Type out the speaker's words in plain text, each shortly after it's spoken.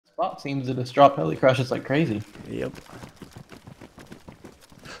Bot seems to just drop heli crashes like crazy. Yep.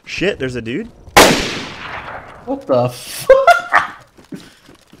 Shit, there's a dude. What the fuck?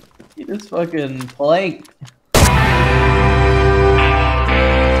 He just fucking planked.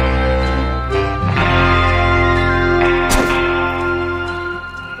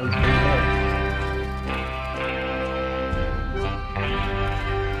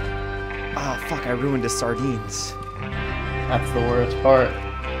 Oh fuck, I ruined his sardines. That's the worst part.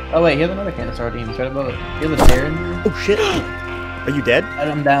 Oh wait, here's another can of sardines right above it. You have a tear in there? Oh shit! Are you dead?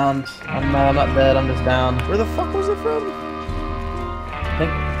 I'm down. I'm not dead, I'm just down. Where the fuck was it from?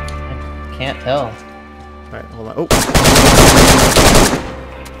 I can't tell. Alright, hold on. Oh!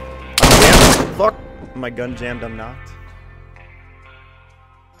 I'm jammed. Fuck! My gun jammed, I'm knocked.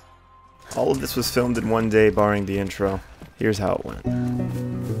 All of this was filmed in one day, barring the intro. Here's how it went.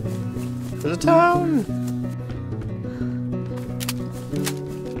 There's a town!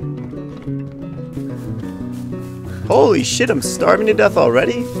 Holy shit, I'm starving to death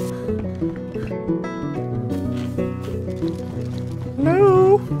already?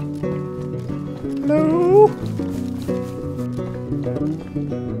 No! No!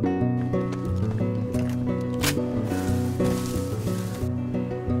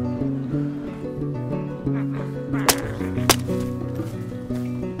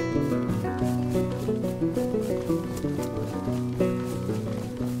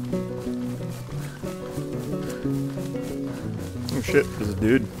 Oh shit, there's a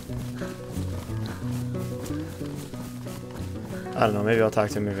dude. I don't know, maybe I'll talk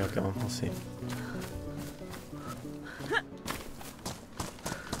to him, maybe I'll kill him, we'll see.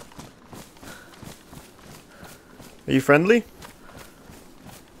 Are you friendly?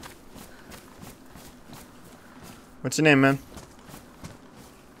 What's your name, man?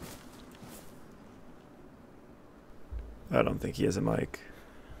 I don't think he has a mic.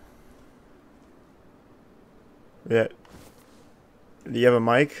 Yeah. Do you have a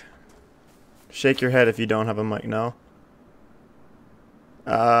mic? Shake your head if you don't have a mic. No?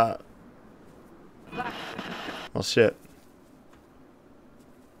 Well, shit.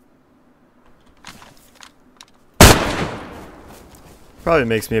 Probably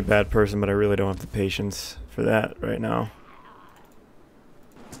makes me a bad person, but I really don't have the patience for that right now.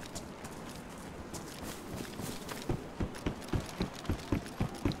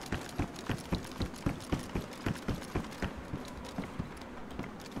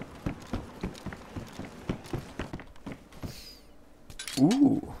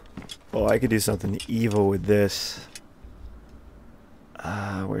 Ooh. Oh, I could do something evil with this.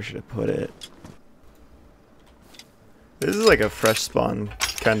 Where should I put it? This is like a fresh spawn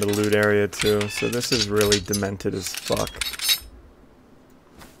kind of loot area too, so this is really demented as fuck.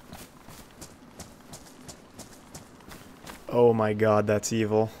 Oh my god, that's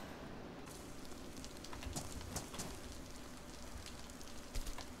evil.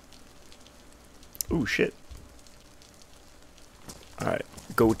 Ooh, shit. Alright,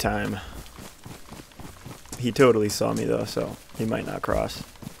 go time. He totally saw me though, so he might not cross.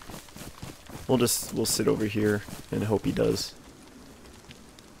 We'll sit over here and hope he does.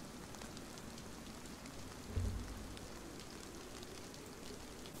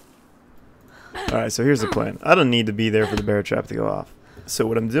 Alright, so here's the plan. I don't need to be there for the bear trap to go off. So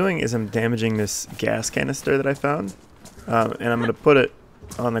what I'm doing is I'm damaging this gas canister that I found. And I'm going to put it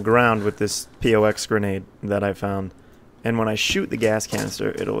on the ground with this POX grenade that I found. And when I shoot the gas canister,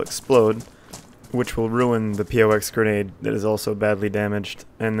 it'll explode, which will ruin the POX grenade that is also badly damaged,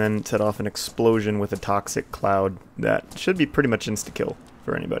 and then set off an explosion with a toxic cloud that should be pretty much insta-kill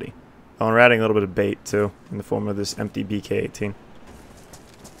for anybody. Oh, and we're adding a little bit of bait, too, in the form of this empty BK-18.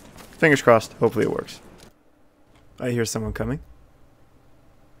 Fingers crossed. Hopefully it works. I hear someone coming.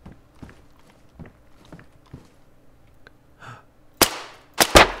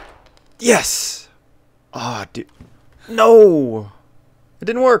 Yes! Ah, dude. No! It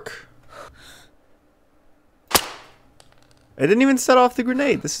didn't work. I didn't even set off the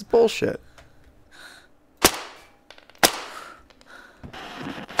grenade. This is bullshit.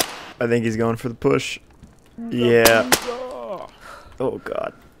 I think he's going for the push. Yeah. Oh,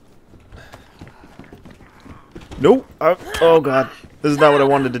 God. Nope. Oh, God. This is not what I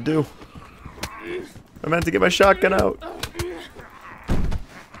wanted to do. I meant to get my shotgun out.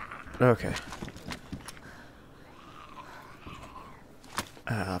 Okay.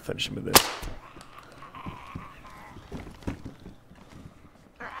 I'll finish him with this.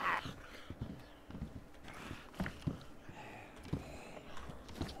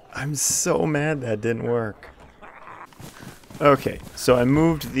 I'm so mad that didn't work. Okay, so I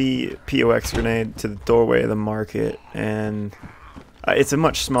moved the POX grenade to the doorway of the market, and It's a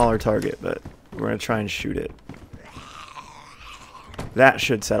much smaller target, but we're gonna try and shoot it. That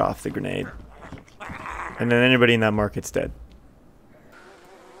should set off the grenade. And then anybody in that market's dead.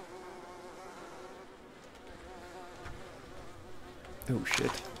 Oh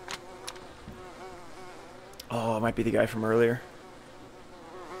shit. Oh, it might be the guy from earlier.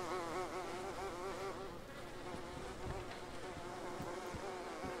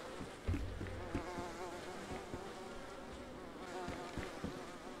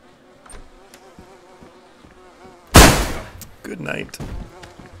 Good night.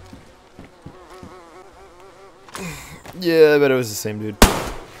 Yeah, I bet it was the same dude.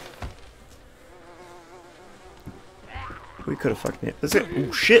 We could have fucked me up. Let's go.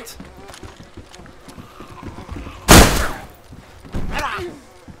 Oh shit!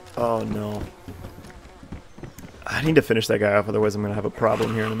 Oh no. I need to finish that guy off, otherwise I'm gonna have a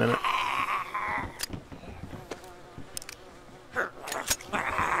problem here in a minute.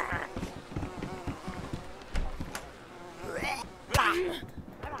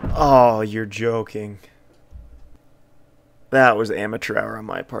 Oh, you're joking. That was amateur hour on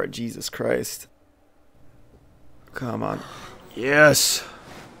my part. Jesus Christ. Come on. Yes!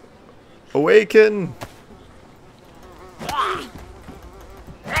 Awaken!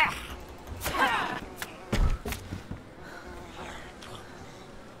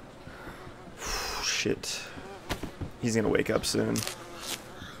 Shit. He's gonna wake up soon.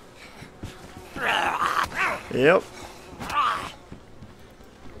 Yep.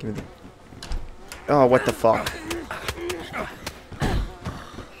 Give me the... Oh, what the fuck?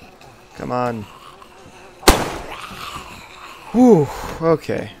 Come on. Whew,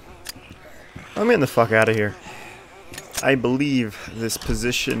 okay. I'm getting the fuck out of here. I believe this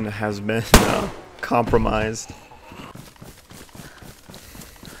position has been compromised.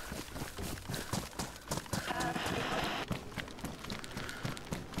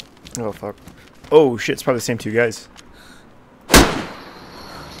 Oh fuck. Oh shit, it's probably the same two guys.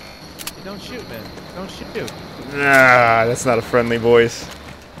 Don't shoot, man. Don't shoot. Nah, that's not a friendly voice.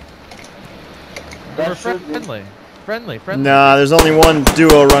 We're friendly. Friendly. Nah, there's only one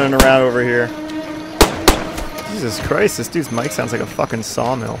duo running around over here. Jesus Christ, this dude's mic sounds like a fucking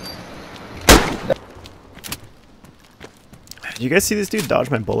sawmill. Did you guys see this dude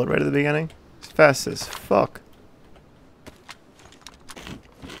dodge my bullet right at the beginning? He's fast as fuck.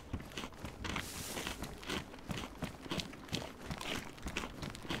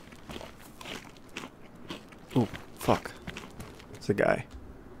 Ooh, fuck. It's a guy.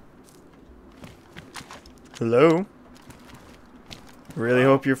 Hello? Really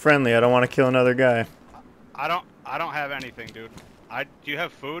hope you're friendly. I don't want to kill another guy. I don't have anything, dude. Do you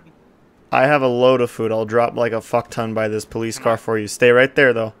have food? I have a load of food. I'll drop like a fuck ton by this police car for you. Stay right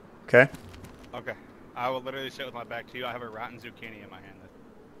there though, okay? Okay. I will literally sit with my back to you. I have a rotten zucchini in my hand.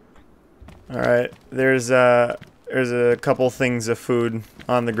 Alright. There's a couple things of food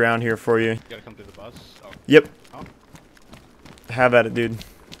on the ground here for you. You gotta come through the bus? Oh. Yep. Oh. Have at it, dude.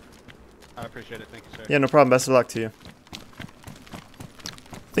 I appreciate it. Thank you, sir. Yeah, no problem. Best of luck to you.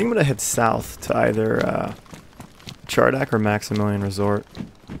 I think I'm gonna head south to either Chardak or Maximilian Resort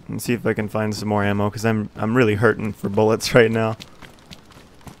and see if I can find some more ammo, because I'm really hurting for bullets right now.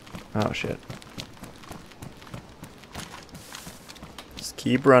 Oh shit. Just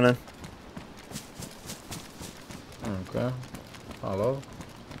keep running. Okay. Hello?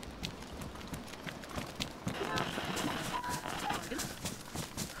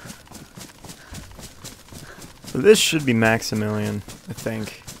 So this should be Maximilian, I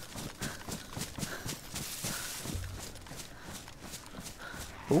think.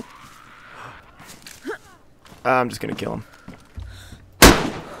 Oh. I'm just gonna kill him.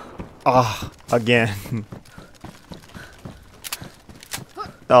 Ah, again.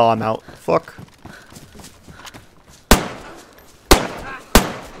 Oh, I'm out. Fuck.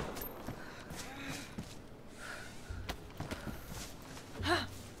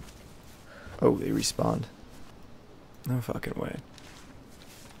 Oh, they respawned. No fucking way.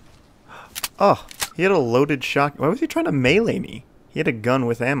 Oh, he had a loaded shot. Why was he trying to melee me? He had a gun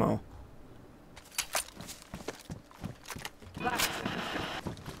with ammo.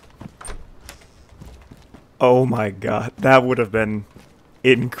 Oh my god, that would have been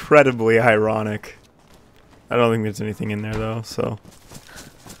incredibly ironic. I don't think there's anything in there though, so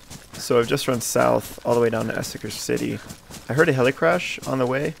I've just run south all the way down to Esseker City. I heard a heli crash on the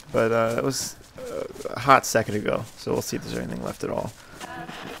way, but that was a hot second ago, so we'll see if there's anything left at all.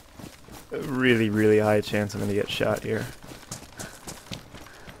 A really, really high chance I'm gonna get shot here.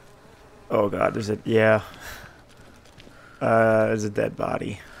 Oh god, there's a, yeah. There's a dead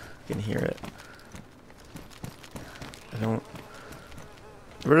body. I can hear it.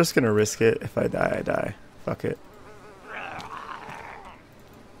 We're just gonna risk it. If I die, I die. Fuck it.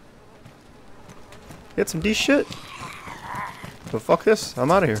 Get some D shit. So fuck this. I'm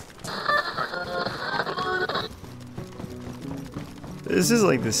out of here. This is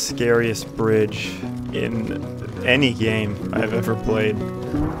like the scariest bridge in any game I've ever played.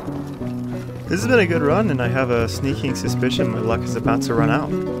 This has been a good run, and I have a sneaking suspicion my luck is about to run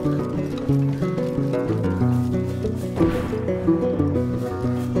out.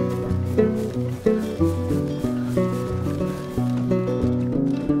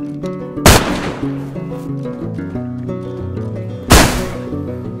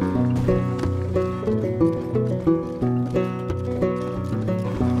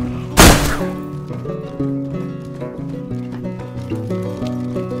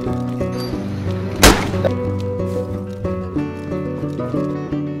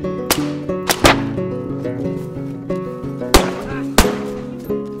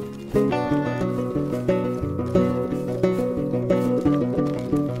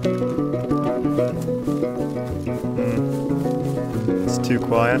 It's too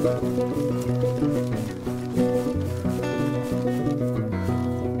quiet.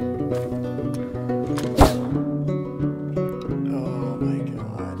 Oh my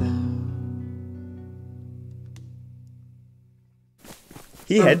god.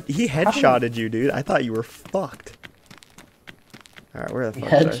 He headshotted you, dude. I thought you were fucked. Alright, where the fuck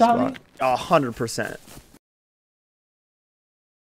should I Headshot me? spot? 100%.